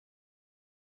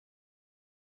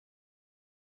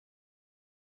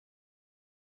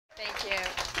Thank you.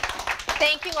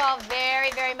 Thank you all very,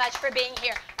 very much for being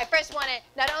here. I first want to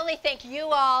not only thank you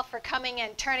all for coming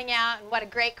and turning out, and what a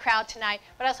great crowd tonight,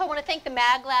 but I also want to thank the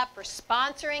MagLab for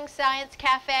sponsoring Science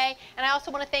Cafe, and I also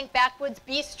want to thank Backwoods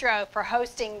Bistro for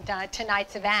hosting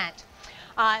tonight's event.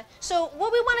 So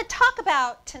what we want to talk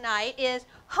about tonight is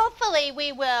hopefully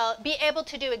we will be able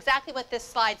to do exactly what this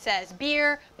slide says.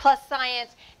 Beer plus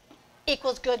science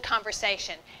equals good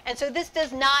conversation. And so this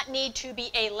does not need to be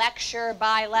a lecture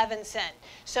by Levenson.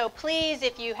 So please,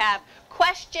 if you have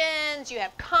questions, you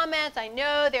have comments, I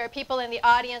know there are people in the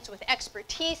audience with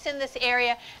expertise in this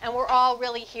area, and we're all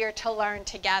really here to learn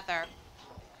together.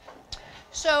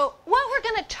 So what we're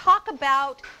going to talk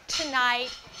about tonight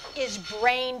is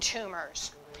brain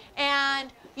tumors.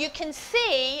 And you can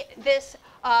see this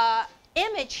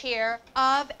image here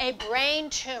of a brain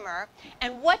tumor.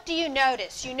 And what do you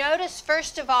notice? You notice,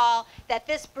 first of all, that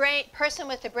this person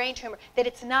with the brain tumor, that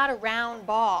it's not a round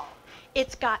ball.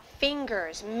 It's got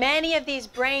fingers. Many of these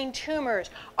brain tumors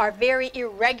are very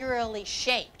irregularly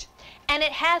shaped. And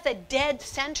it has a dead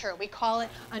center. We call it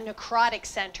a necrotic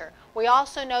center. We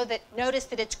also notice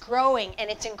that it's growing and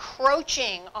it's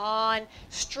encroaching on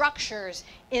structures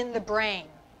in the brain.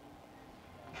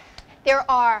 There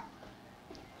are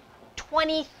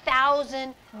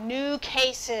 20,000 new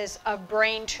cases of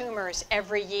brain tumors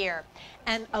every year.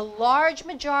 And a large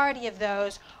majority of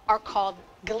those are called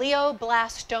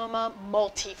glioblastoma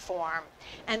multiforme.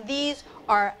 And these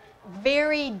are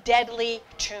very deadly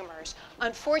tumors.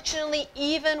 Unfortunately,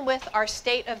 even with our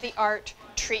state-of-the-art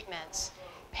treatments,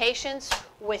 patients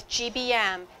with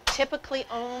GBM typically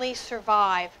only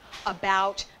survive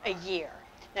about a year.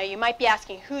 Now, you might be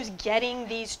asking, who's getting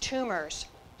these tumors?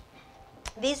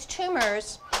 These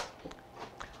tumors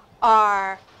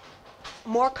are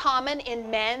more common in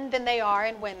men than they are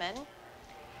in women.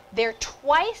 They're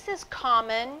twice as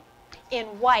common in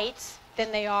whites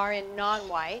than they are in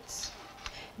non-whites.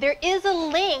 There is a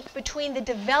link between the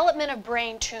development of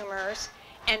brain tumors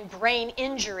and brain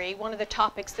injury, one of the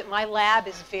topics that my lab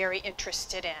is very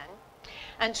interested in.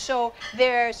 And so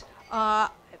there's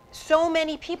so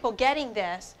many people getting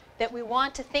this that we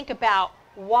want to think about,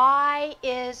 why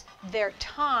is their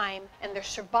time and their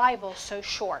survival so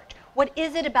short? What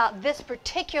is it about this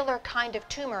particular kind of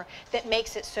tumor that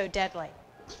makes it so deadly?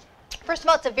 First of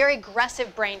all, it's a very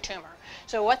aggressive brain tumor.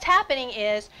 So what's happening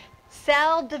is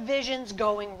cell division's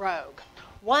going rogue.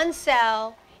 One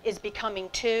cell is becoming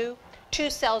two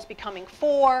cells becoming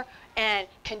four, and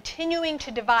continuing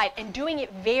to divide and doing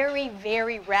it very,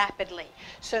 very rapidly.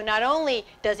 So not only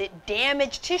does it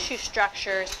damage tissue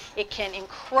structures, it can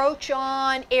encroach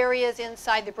on areas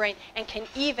inside the brain and can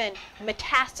even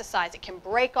metastasize. It can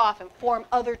break off and form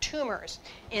other tumors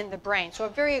in the brain. So a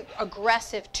very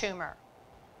aggressive tumor.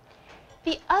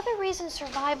 The other reason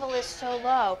survival is so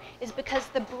low is because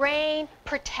the brain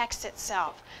protects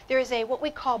itself. There is what we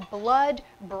call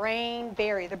blood-brain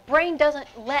barrier. The brain doesn't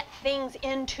let things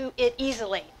into it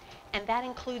easily, and that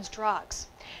includes drugs.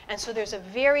 And so there's a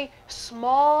very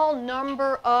small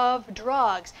number of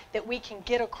drugs that we can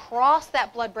get across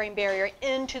that blood-brain barrier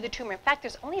into the tumor. In fact,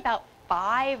 there's only about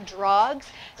 5 drugs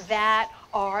that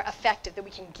are effective that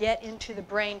we can get into the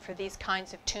brain for these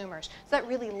kinds of tumors. So that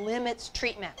really limits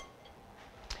treatment.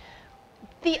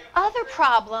 The other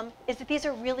problem is that these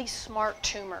are really smart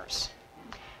tumors.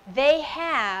 They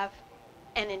have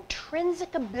an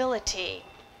intrinsic ability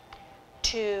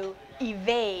to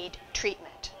evade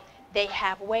treatment. They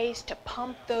have ways to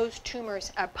pump those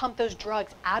drugs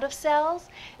out of cells.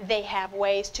 They have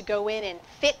ways to go in and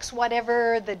fix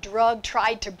whatever the drug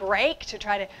tried to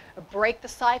try to break the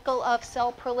cycle of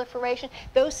cell proliferation.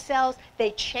 Those cells,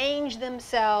 they change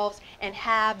themselves and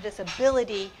have this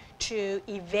ability to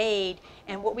evade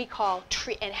and what we call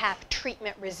and have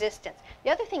treatment resistance. The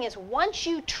other thing is, once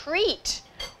you treat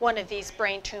one of these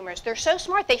brain tumors, they're so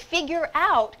smart, they figure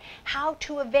out how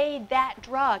to evade that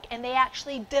drug, and they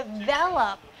actually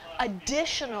develop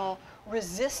additional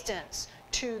resistance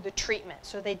to the treatment.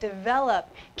 So they develop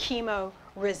chemo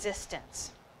resistance.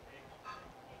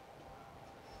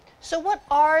 So what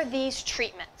are these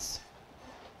treatments?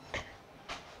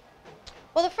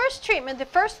 Well, the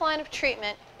first line of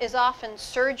treatment is often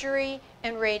surgery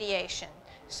and radiation.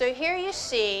 So here you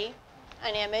see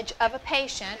an image of a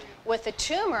patient with a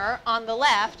tumor on the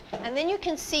left, and then you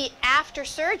can see after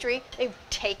surgery, they've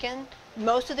taken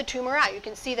most of the tumor out. You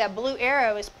can see that blue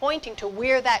arrow is pointing to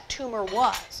where that tumor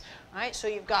was. Right? So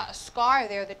you've got a scar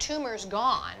there, the tumor's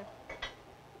gone.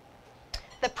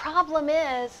 The problem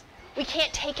is, we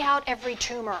can't take out every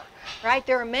tumor, right?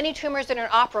 There are many tumors that are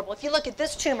inoperable. If you look at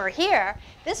this tumor here,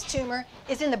 this tumor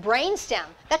is in the brainstem.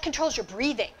 That controls your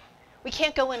breathing. We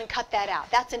can't go in and cut that out.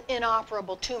 That's an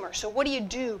inoperable tumor. So what do you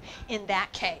do in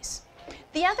that case?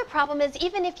 The other problem is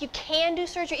even if you can do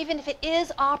surgery, even if it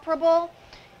is operable,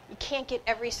 you can't get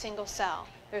every single cell.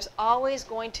 There's always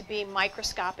going to be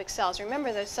microscopic cells.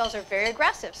 Remember, those cells are very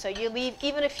aggressive. So you leave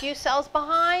even a few cells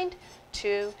behind,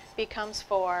 2 becomes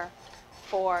 4,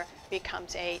 4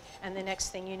 becomes 8, and the next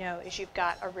thing you know is you've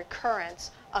got a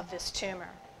recurrence of this tumor.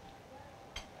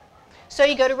 So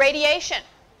you go to radiation.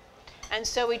 And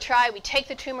so we take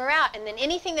the tumor out, and then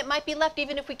anything that might be left,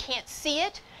 even if we can't see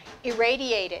it,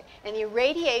 irradiate it. And the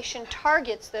irradiation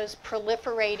targets those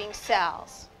proliferating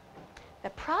cells. The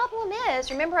problem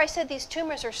is, remember I said these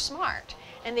tumors are smart,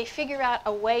 and they figure out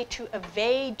a way to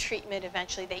evade treatment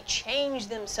eventually. They change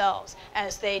themselves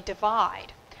as they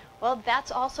divide. Well, that's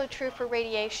also true for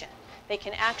radiation. They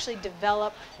can actually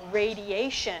develop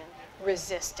radiation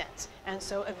resistance. And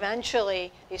so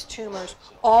eventually, these tumors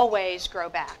always grow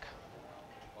back.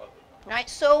 All right,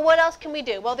 so what else can we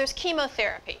do? Well, there's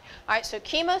chemotherapy. All right, so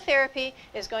chemotherapy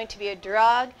is going to be a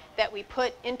drug that we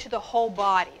put into the whole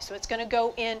body. So it's going to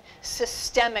go in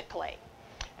systemically.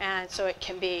 And so it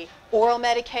can be oral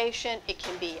medication, it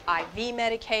can be IV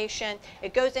medication.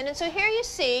 It goes in, and so here you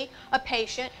see a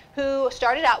patient who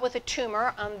started out with a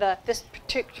tumor on this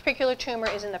particular tumor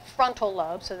is in the frontal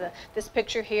lobe. So this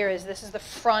picture here this is the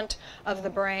front of the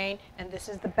brain, and this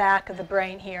is the back of the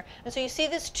brain here. And so you see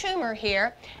this tumor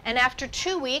here, and after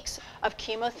 2 weeks of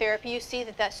chemotherapy, you see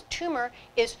that this tumor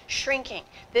is shrinking.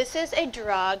 This is a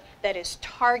drug that is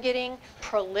targeting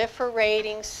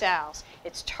proliferating cells.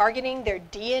 It's targeting their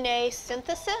DNA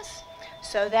synthesis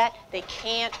so that they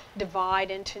can't divide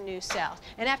into new cells.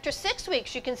 And after 6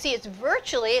 weeks, you can see it's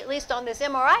virtually, at least on this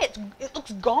MRI, it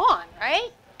looks gone, right?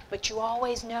 But you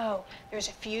always know there's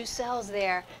a few cells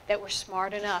there that were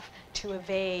smart enough to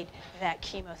evade that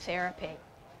chemotherapy.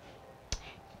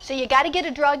 So you got to get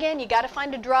a drug in. You got to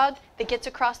find a drug that gets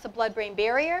across the blood-brain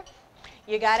barrier.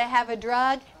 You got to have a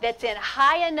drug that's in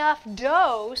high enough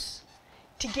dose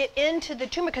to get into the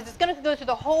tumor, because it's going to go through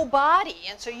the whole body,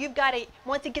 and so you've got to,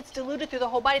 once it gets diluted through the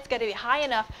whole body, it's got to be high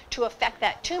enough to affect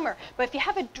that tumor. But if you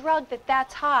have a drug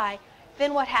that's high,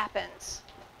 then what happens?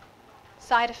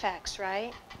 Side effects,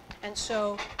 right? And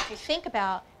so if you think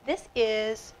about, this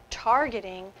is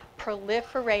targeting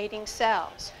proliferating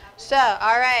cells. So,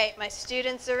 all right, my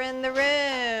students are in the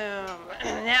room.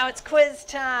 Now it's quiz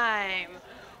time.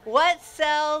 What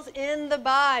cells in the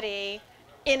body,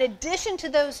 in addition to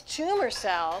those tumor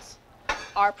cells,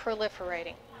 are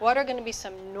proliferating? What are going to be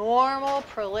some normal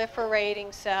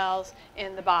proliferating cells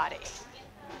in the body?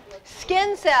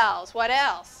 Skin cells. What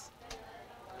else?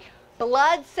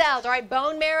 Blood cells. All right,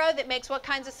 bone marrow that makes what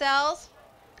kinds of cells?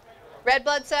 Red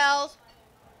blood cells,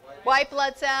 white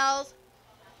blood cells,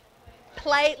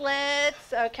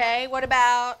 platelets. Okay, what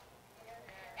about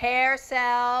hair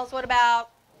cells? What about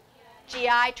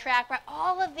GI tract, right?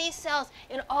 All of these cells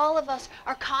in all of us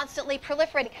are constantly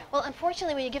proliferating. Well,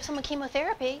 unfortunately, when you give someone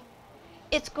chemotherapy,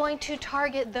 it's going to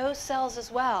target those cells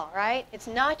as well, right? It's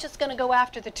not just going to go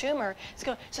after the tumor.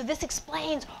 So this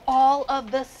explains all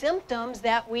of the symptoms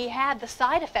that we had, the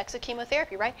side effects of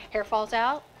chemotherapy, right? Hair falls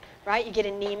out, right? You get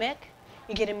anemic.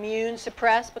 You get immune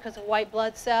suppressed because of white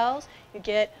blood cells. You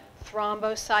get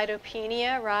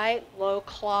thrombocytopenia, right? Low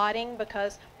clotting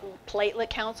because platelet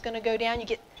count's going to go down. You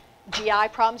get GI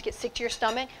problems, get sick to your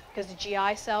stomach because the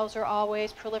GI cells are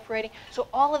always proliferating. So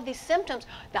all of these symptoms,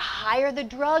 the higher the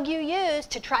drug you use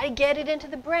to try to get it into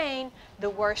the brain, the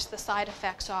worse the side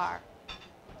effects are.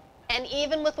 And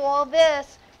even with all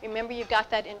this, remember you've got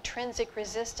that intrinsic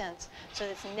resistance. So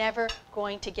it's never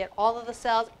going to get all of the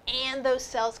cells, and those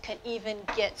cells can even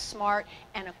get smart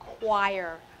and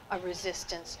acquire a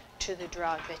resistance to the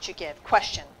drug that you give.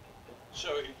 Question?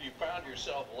 So if you found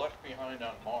yourself left behind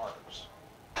on Mars,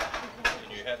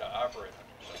 and you had to operate on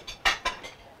yourself.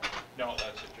 No,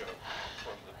 that's a joke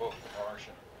from the book The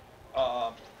Martian.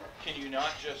 Can you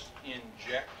not just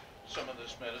inject some of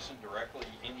this medicine directly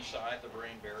inside the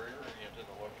brain barrier into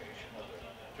the location of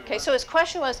the tumor? Okay, so his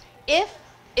question was, if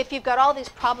you've got all these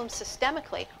problems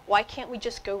systemically, why can't we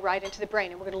just go right into the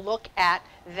brain? And we're going to look at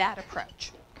that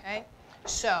approach. Okay,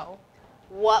 so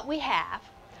what we have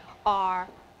are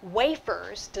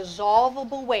wafers,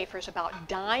 dissolvable wafers about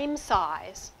dime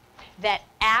size, that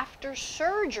after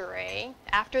surgery,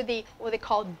 after what they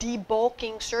call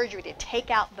debulking surgery, to take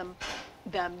out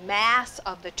the mass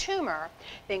of the tumor,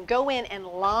 then go in and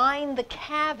line the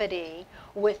cavity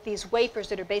with these wafers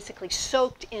that are basically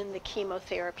soaked in the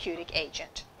chemotherapeutic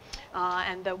agent.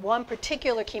 And the one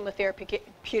particular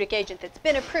chemotherapeutic agent that's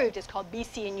been approved is called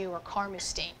BCNU or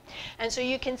carmustine. And so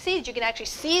you can see that you can actually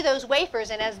see those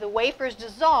wafers, and as the wafers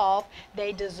dissolve,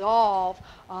 they dissolve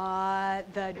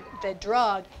the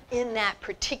drug in that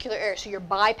particular area. So you're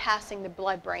bypassing the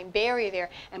blood-brain barrier there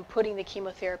and putting the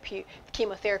chemotherapy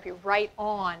right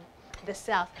on the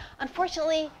cells.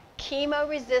 Unfortunately, chemo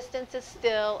resistance is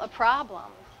still a problem.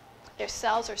 There's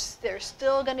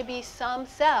still going to be some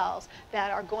cells that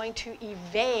are going to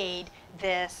evade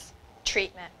this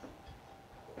treatment.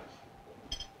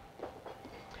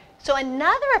 So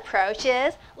another approach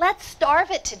is, let's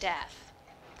starve it to death.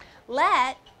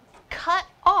 Let's cut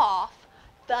off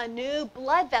the new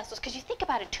blood vessels, because you think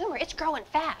about a tumor, it's growing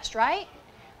fast, right?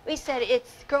 We said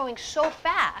it's growing so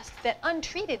fast that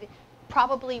untreated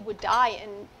probably would die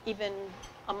in even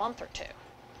a month or two.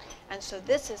 And so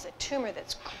this is a tumor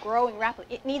that's growing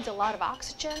rapidly. It needs a lot of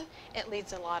oxygen, it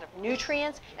needs a lot of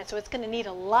nutrients, and so it's going to need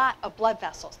a lot of blood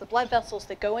vessels. The blood vessels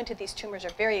that go into these tumors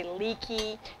are very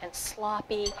leaky and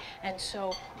sloppy, and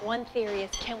so one theory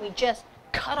is, can we just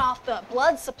cut off the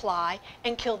blood supply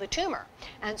and kill the tumor?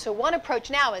 And so one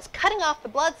approach now is cutting off the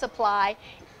blood supply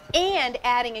and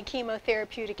adding a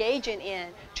chemotherapeutic agent in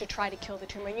to try to kill the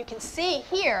tumor. And you can see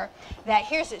here that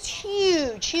here's this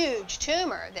huge, huge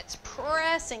tumor that's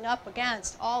pressing up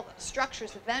against all the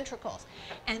structures of ventricles.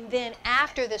 And then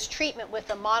after this treatment with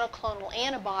a monoclonal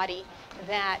antibody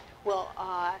that will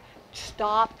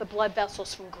stop the blood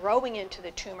vessels from growing into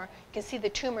the tumor, you can see the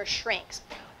tumor shrinks.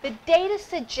 The data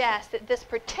suggests that this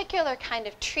particular kind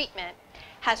of treatment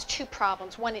has two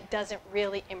problems. One, it doesn't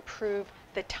really improve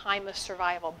the time of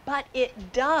survival, but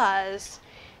it does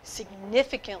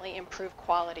significantly improve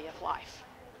quality of life.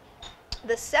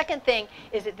 The second thing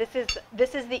is that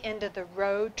this is the end of the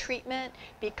road treatment,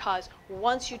 because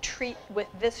once you treat with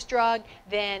this drug,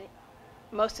 then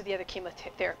most of the other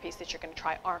chemotherapies that you're going to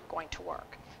try aren't going to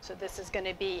work. So this is going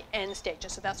to be end stage,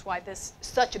 and so that's why this is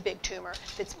such a big tumor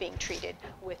that's being treated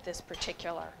with this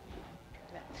particular.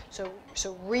 So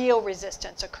real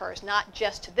resistance occurs, not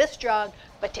just to this drug,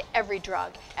 but to every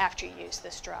drug after you use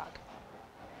this drug.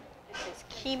 This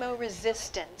chemo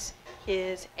resistance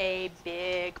is a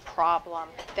big problem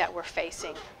that we're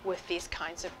facing with these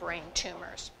kinds of brain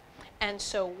tumors. And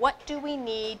so what do we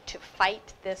need to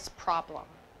fight this problem?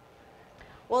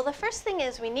 Well, the first thing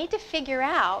is we need to figure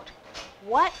out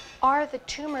what are the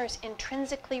tumors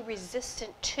intrinsically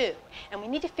resistant to. And we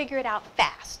need to figure it out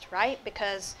fast, right?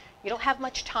 Because you don't have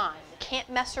much time. You can't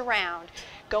mess around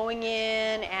going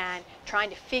in and trying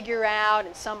to figure out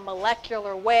in some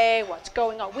molecular way what's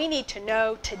going on. We need to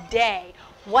know today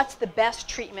what's the best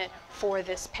treatment for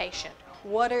this patient.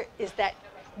 What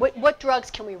drugs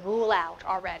can we rule out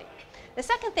already? The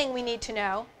second thing we need to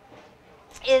know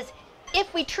is,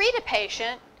 if we treat a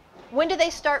patient, when do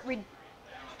they start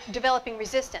developing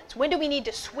resistance? When do we need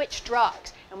to switch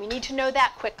drugs? And we need to know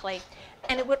that quickly.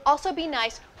 And it would also be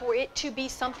nice for it to be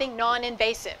something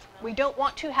non-invasive. We don't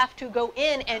want to have to go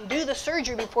in and do the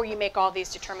surgery before you make all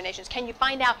these determinations. Can you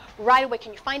find out right away?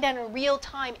 Can you find out in real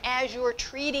time as you're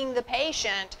treating the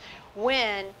patient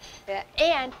when,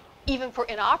 and even for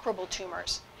inoperable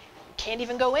tumors, you can't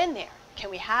even go in there. Can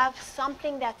we have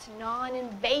something that's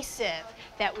non-invasive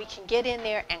that we can get in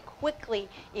there and quickly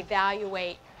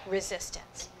evaluate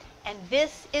resistance? And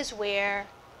this is where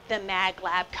the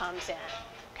MagLab comes in,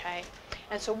 okay?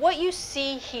 And so what you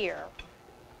see here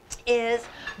is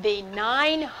the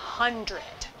 900.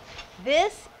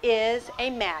 This is a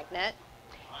magnet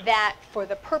that, for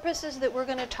the purposes that we're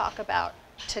going to talk about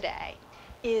today,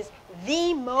 is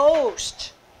the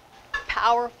most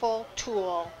powerful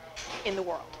tool in the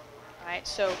world. Right?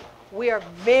 So we are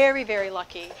very, very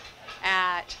lucky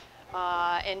at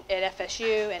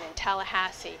FSU and in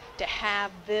Tallahassee to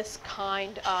have this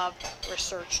kind of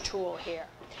research tool here.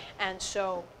 And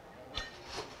so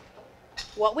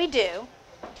what we do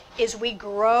is we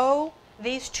grow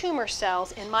these tumor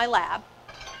cells in my lab,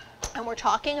 and we're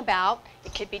talking about,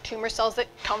 it could be tumor cells that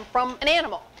come from an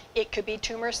animal. It could be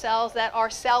tumor cells that are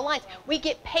cell lines. We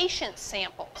get patient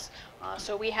samples.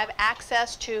 So we have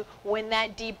access to, when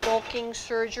that debulking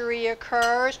surgery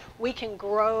occurs, we can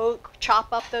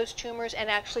chop up those tumors and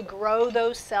actually grow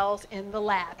those cells in the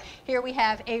lab. Here we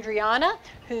have Adriana,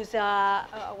 who's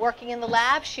working in the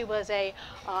lab. She was a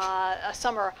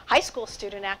summer high school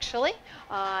student, actually,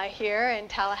 here in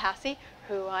Tallahassee,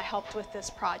 who helped with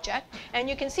this project. And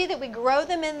you can see that we grow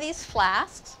them in these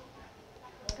flasks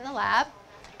in the lab.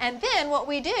 And then what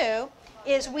we do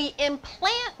is we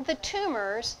implant the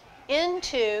tumors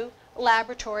into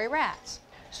laboratory rats.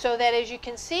 So that, as you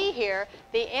can see here,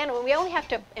 the animal, we only have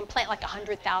to implant like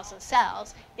 100,000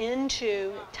 cells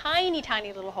into a tiny,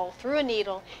 tiny little hole through a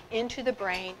needle into the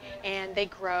brain, and they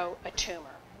grow a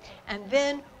tumor. And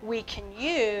then we can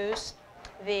use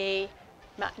the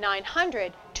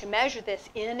 900 to measure this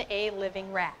in a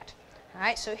living rat. All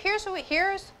right, so here's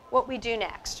what we do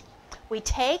next. We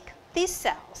take these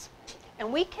cells,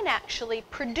 and we can actually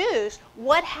produce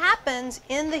what happens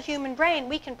in the human brain.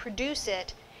 We can produce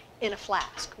it in a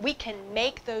flask. We can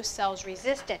make those cells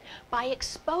resistant by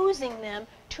exposing them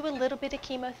to a little bit of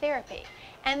chemotherapy.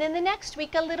 And then the next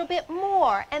week a little bit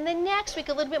more, and the next week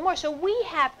a little bit more. So we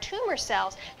have tumor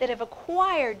cells that have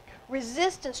acquired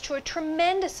resistance to a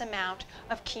tremendous amount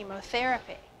of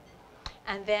chemotherapy.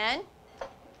 And then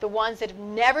the ones that have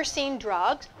never seen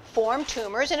drugs form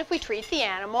tumors, and if we treat the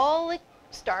animal, it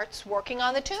starts working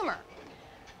on the tumor.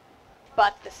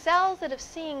 But the cells that have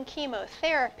seen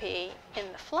chemotherapy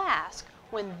in the flask,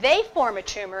 when they form a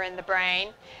tumor in the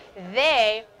brain,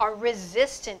 they are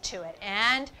resistant to it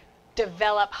and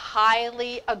develop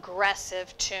highly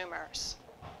aggressive tumors.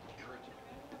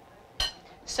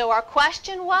 So our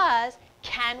question was,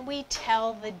 can we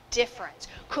tell the difference?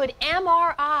 Could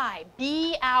MRI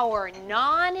be our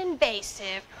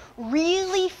non-invasive,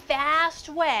 really fast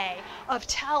way of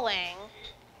telling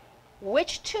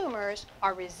which tumors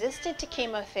are resistant to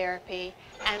chemotherapy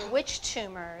and which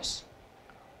tumors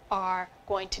are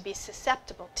going to be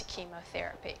susceptible to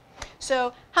chemotherapy?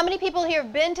 So how many people here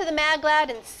have been to the MagLab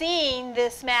and seen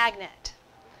this magnet?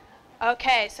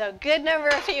 Okay, so a good number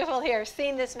of people here have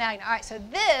seen this magnet. All right, so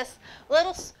this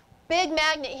little big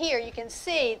magnet here, you can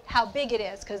see how big it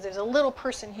is because there's a little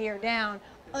person here down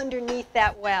underneath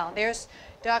that well. There's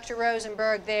Dr.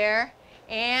 Rosenberg there,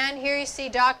 and here you see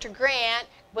Dr. Grant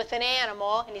with an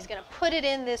animal, and he's going to put it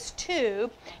in this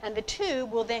tube, and the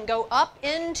tube will then go up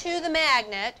into the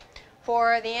magnet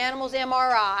for the animal's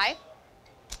MRI.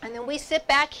 And then we sit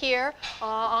back here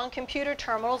on computer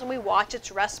terminals and we watch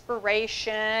its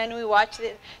respiration. We watch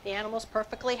the animal's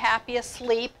perfectly happy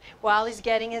asleep while he's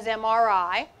getting his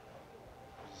MRI.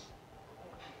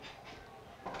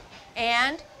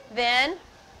 And then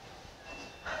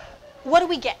what do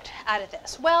we get out of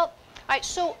this? Well, all right,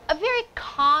 so a very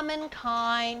common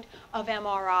kind of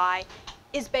MRI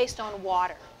is based on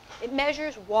water. It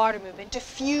measures water movement,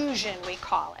 diffusion we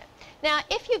call it. Now,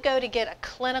 if you go to get a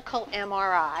clinical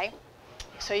MRI,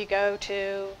 so you go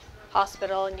to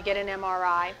hospital and you get an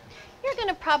MRI, you're going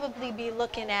to probably be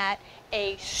looking at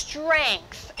a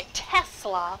strength, a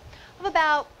Tesla, of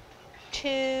about 2,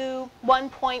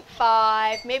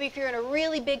 1.5, maybe if you're in a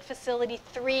really big facility,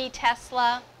 3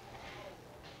 Tesla.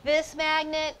 This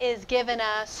magnet is giving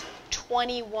us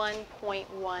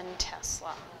 21.1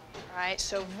 Tesla. Right,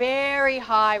 so very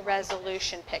high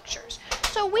resolution pictures.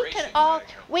 So we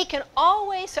can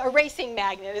always, a racing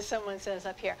magnet as someone says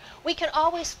up here, we can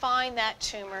always find that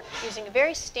tumor using a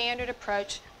very standard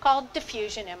approach called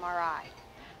diffusion MRI.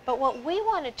 But what we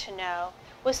wanted to know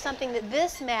was something that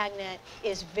this magnet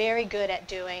is very good at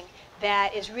doing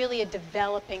that is really a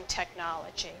developing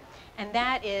technology. And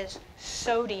that is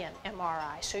sodium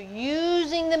MRI. So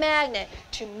using the magnet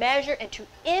to measure and to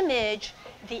image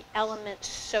the element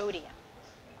sodium.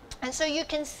 And so you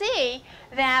can see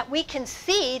that we can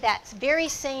see that very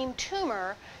same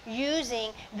tumor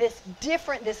using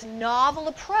this novel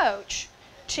approach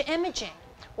to imaging.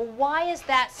 Well, why is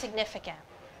that significant?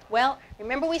 Well,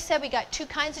 remember we said we got 2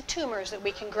 kinds of tumors that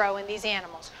we can grow in these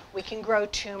animals. We can grow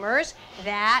tumors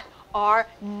that are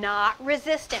not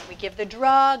resistant. We give the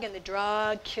drug, and the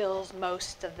drug kills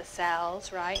most of the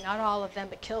cells, right? Not all of them,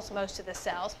 but kills most of the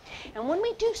cells. And when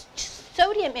we do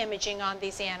sodium imaging on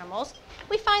these animals,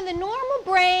 we find the normal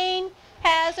brain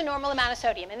has a normal amount of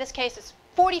sodium. In this case, it's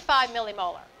 45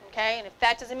 millimolar, okay? And if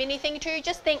that doesn't mean anything to you,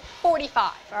 just think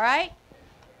 45, all right?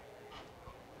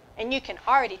 And you can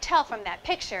already tell from that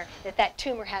picture that that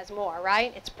tumor has more,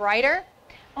 right? It's brighter,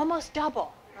 almost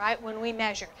double. Right, when we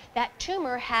measure. That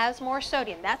tumor has more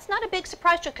sodium. That's not a big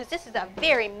surprise to you because this is a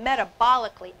very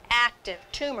metabolically active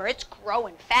tumor. It's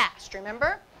growing fast,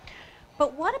 remember?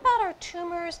 But what about our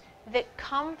tumors that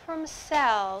come from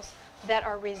cells that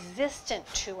are resistant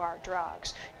to our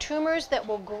drugs? Tumors that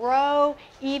will grow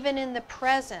even in the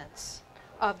presence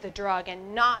of the drug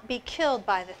and not be killed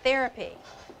by the therapy.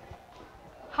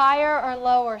 Higher or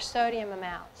lower sodium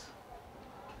amounts?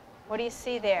 What do you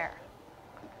see there?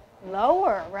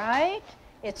 Lower, right?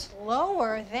 It's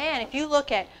lower than, if you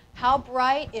look at how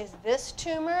bright is this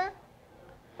tumor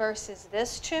versus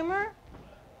this tumor,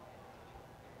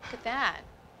 look at that.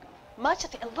 Much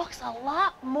of it looks a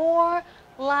lot more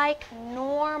like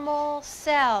normal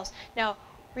cells. Now,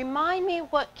 remind me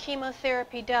what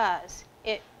chemotherapy does.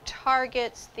 it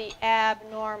targets the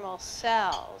abnormal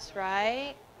cells,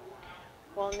 right?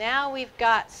 Well, now we've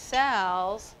got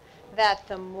cells that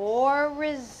the more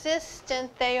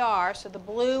resistant they are, so the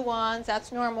blue ones,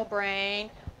 that's normal brain,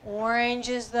 orange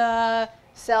is the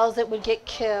cells that would get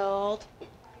killed,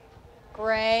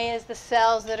 gray is the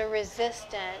cells that are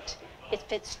resistant.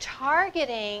 If it's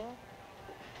targeting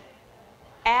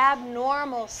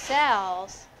abnormal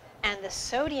cells and the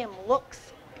sodium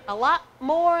looks a lot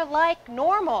more like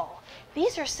normal,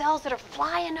 these are cells that are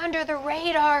flying under the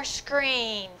radar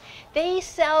screen. These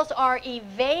cells are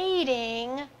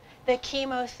evading the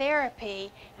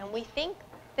chemotherapy, and we think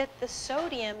that the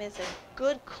sodium is a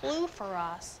good clue for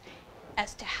us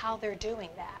as to how they're doing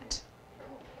that.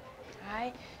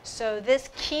 Right? So this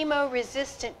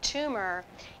chemo-resistant tumor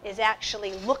is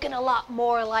actually looking a lot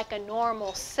more like a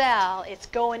normal cell. It's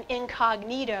going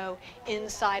incognito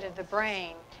inside of the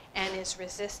brain and is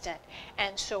resistant.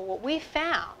 And so what we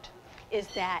found is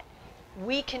that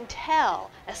we can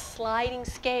tell a sliding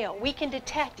scale. We can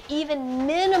detect even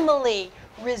minimally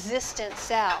resistant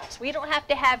cells. We don't have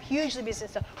to have hugely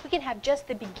resistant cells. We can have just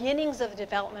the beginnings of the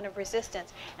development of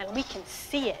resistance, and we can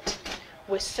see it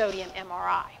with sodium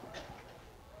MRI.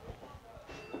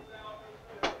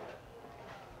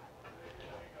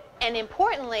 And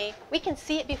importantly, we can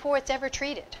see it before it's ever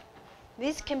treated.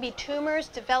 These can be tumors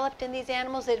developed in these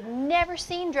animals that have never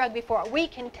seen drug before. We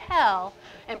can tell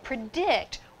and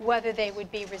predict whether they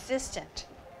would be resistant.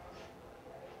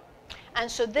 And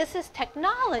so this is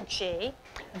technology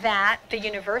that the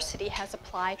university has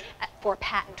applied for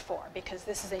patent for, because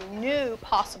this is a new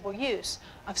possible use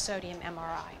of sodium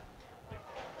MRI.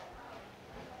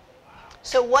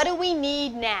 So what do we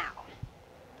need now?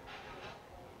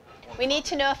 We need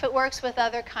to know if it works with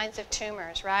other kinds of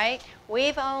tumors, right?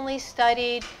 We've only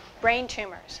studied brain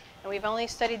tumors, and we've only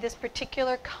studied this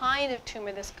particular kind of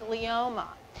tumor, this glioma.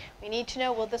 We need to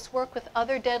know, will this work with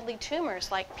other deadly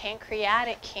tumors like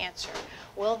pancreatic cancer?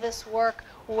 Will this work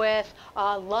with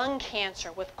lung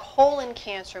cancer, with colon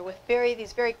cancer, with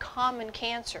these very common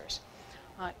cancers?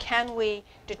 Can we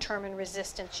determine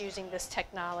resistance using this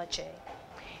technology?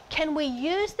 Can we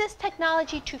use this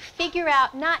technology to figure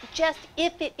out not just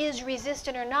if it is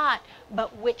resistant or not,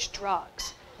 but which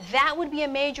drugs? That would be a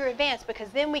major advance, because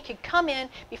then we could come in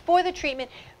before the treatment,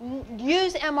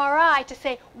 use MRI to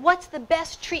say, what's the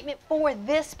best treatment for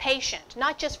this patient?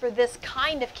 Not just for this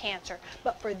kind of cancer,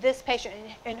 but for this patient.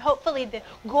 And hopefully the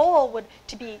goal would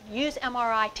to be use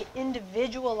MRI to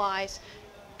individualize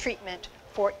treatment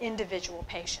for individual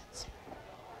patients.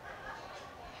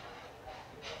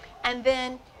 And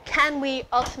then, can we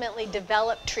ultimately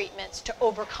develop treatments to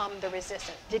overcome the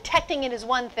resistance? Detecting it is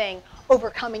one thing,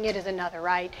 overcoming it is another,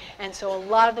 right? And so a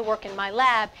lot of the work in my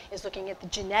lab is looking at the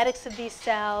genetics of these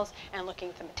cells and looking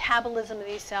at the metabolism of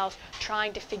these cells,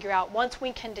 trying to figure out, once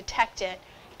we can detect it,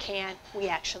 can we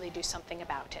actually do something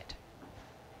about it?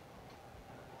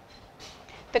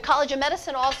 The College of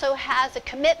Medicine also has a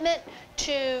commitment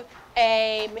to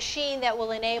a machine that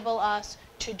will enable us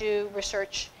to do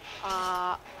research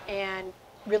and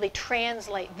really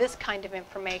translate this kind of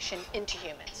information into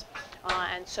humans.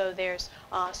 And so there's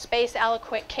space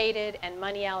allocated and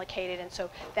money allocated, and so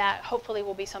that hopefully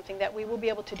will be something that we will be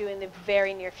able to do in the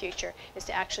very near future, is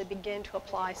to actually begin to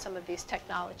apply some of these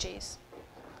technologies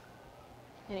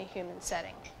in a human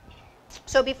setting.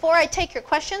 So before I take your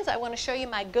questions, I want to show you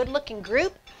my good-looking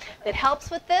group that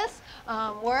helps with this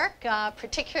work,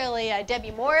 particularly Debbie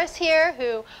Morris here,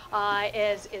 who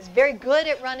is very good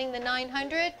at running the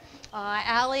 900.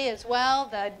 Allie as well.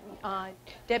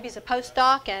 Debbie's a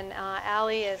postdoc, and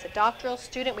Allie is a doctoral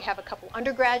student. We have a couple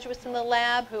undergraduates in the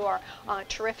lab who are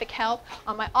terrific help.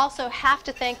 I also have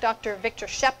to thank Dr. Victor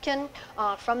Shepkin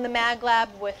from the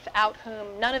MagLab, without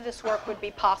whom none of this work would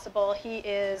be possible. He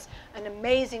is an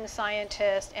amazing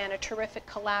scientist and a terrific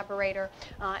collaborator,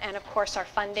 and of course our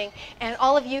funding. And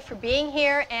all of you for being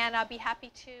here, and I'll be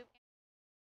happy to